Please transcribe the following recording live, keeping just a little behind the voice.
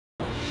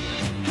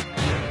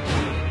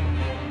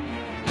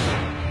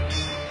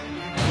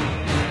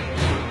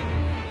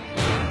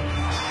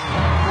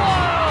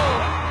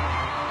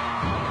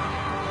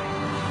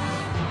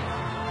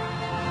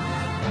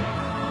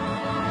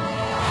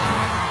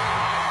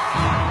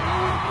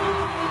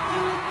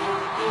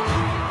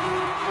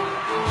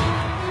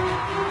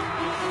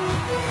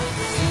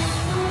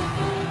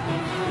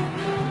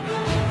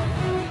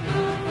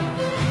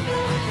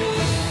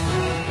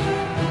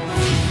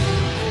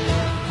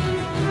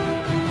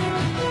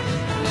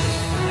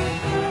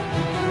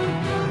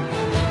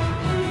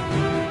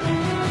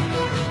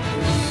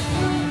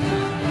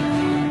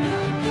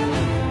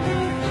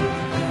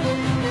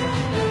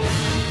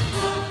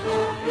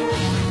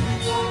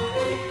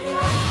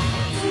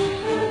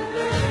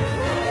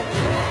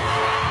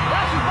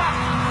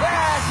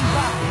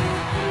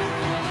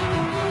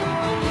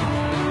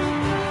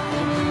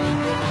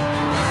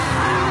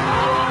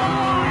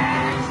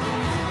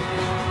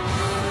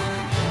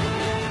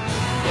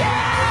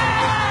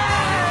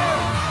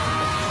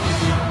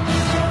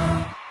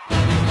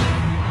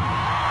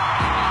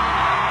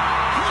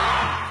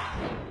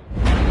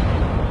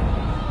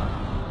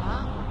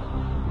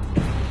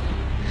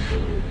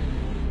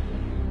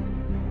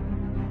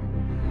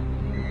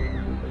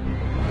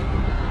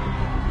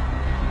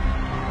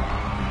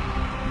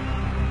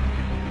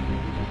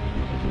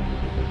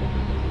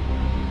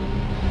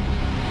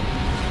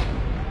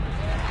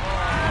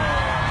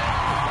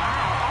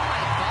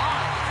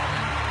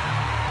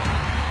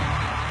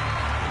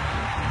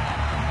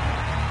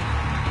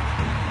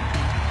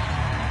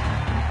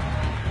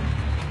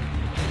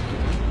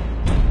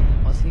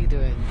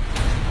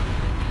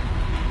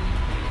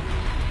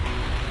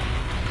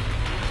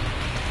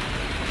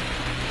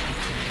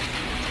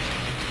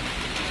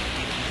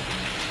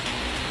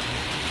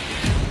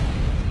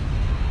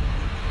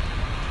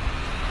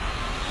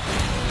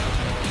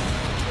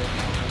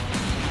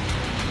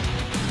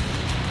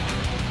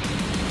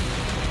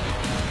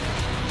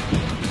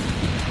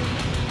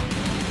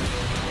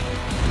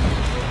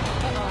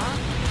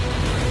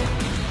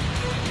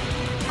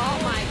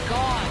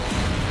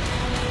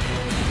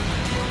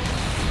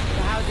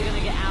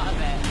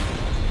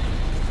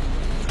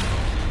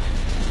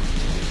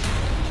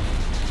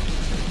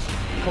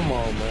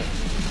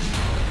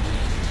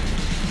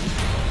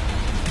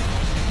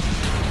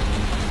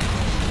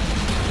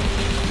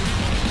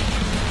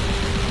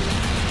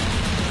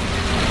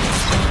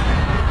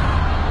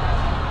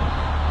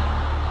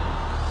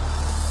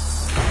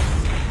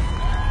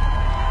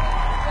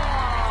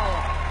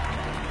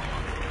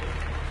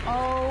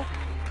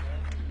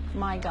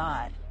my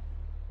God.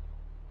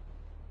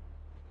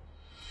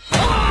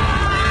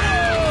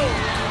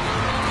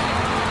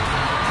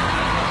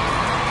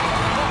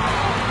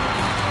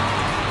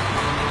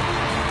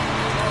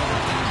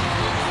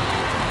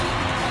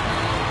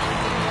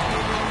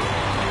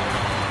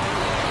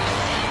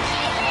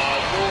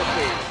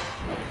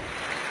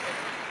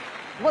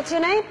 What's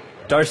your name?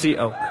 Darcy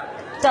Oak.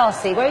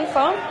 Darcy, where are you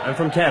from? I'm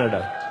from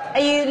Canada. Are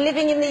you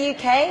living in the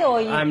UK or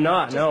are you... I'm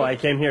not, no, I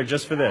came here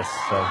just for this,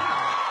 so...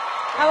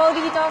 How old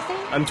are you, Darcy?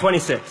 I'm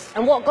 26.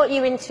 And what got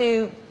you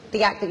into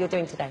the act that you're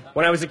doing today?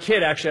 When I was a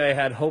kid, actually, I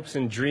had hopes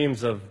and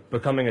dreams of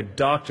becoming a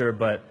doctor,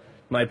 but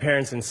my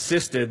parents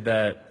insisted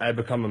that I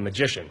become a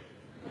magician.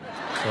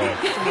 So,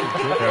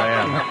 here I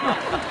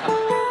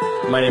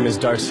am. My name is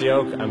Darcy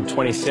Oak, I'm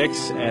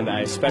 26, and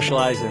I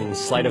specialize in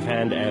sleight of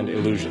hand and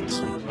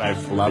illusions.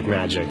 I've loved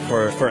magic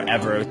for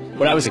forever.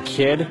 When I was a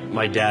kid,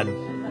 my dad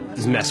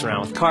was messing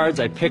around with cards.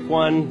 I picked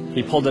one,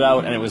 he pulled it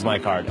out, and it was my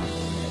card.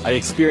 I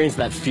experienced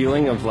that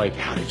feeling of like,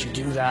 how did you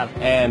do that?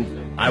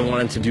 And I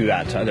wanted to do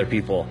that to other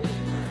people.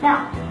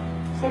 Now,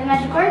 say the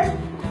magic words.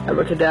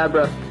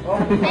 Abracadabra.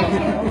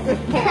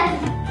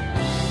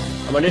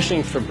 I'm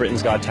auditioning for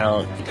Britain's Got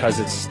Talent because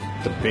it's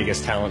the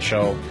biggest talent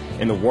show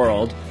in the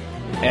world,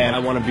 and I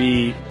want to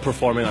be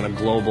performing on a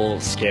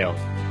global scale.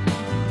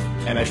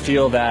 And I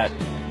feel that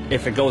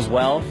if it goes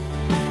well,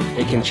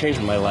 it can change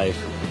my life.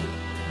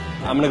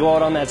 I'm going to go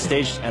out on that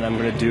stage and I'm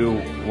going to do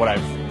what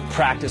I've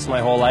practiced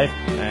my whole life,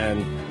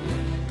 and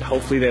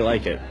hopefully they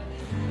like it.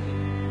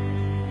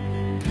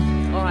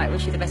 All right,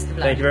 wish you the best of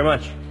luck. Thank you very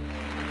much.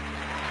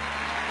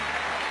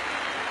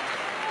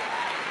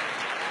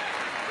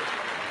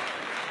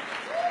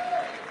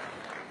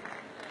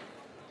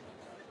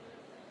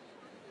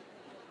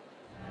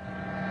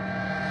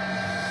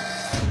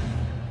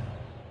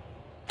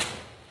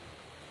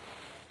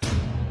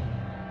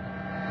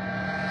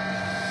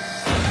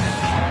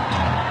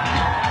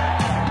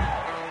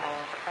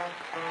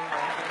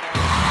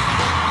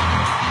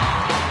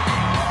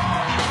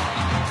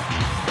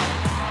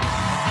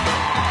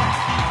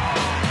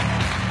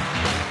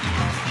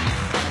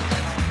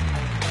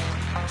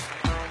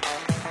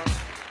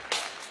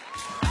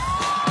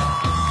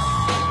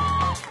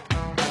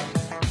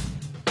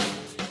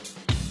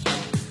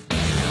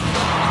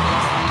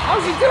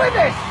 How's he doing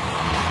this?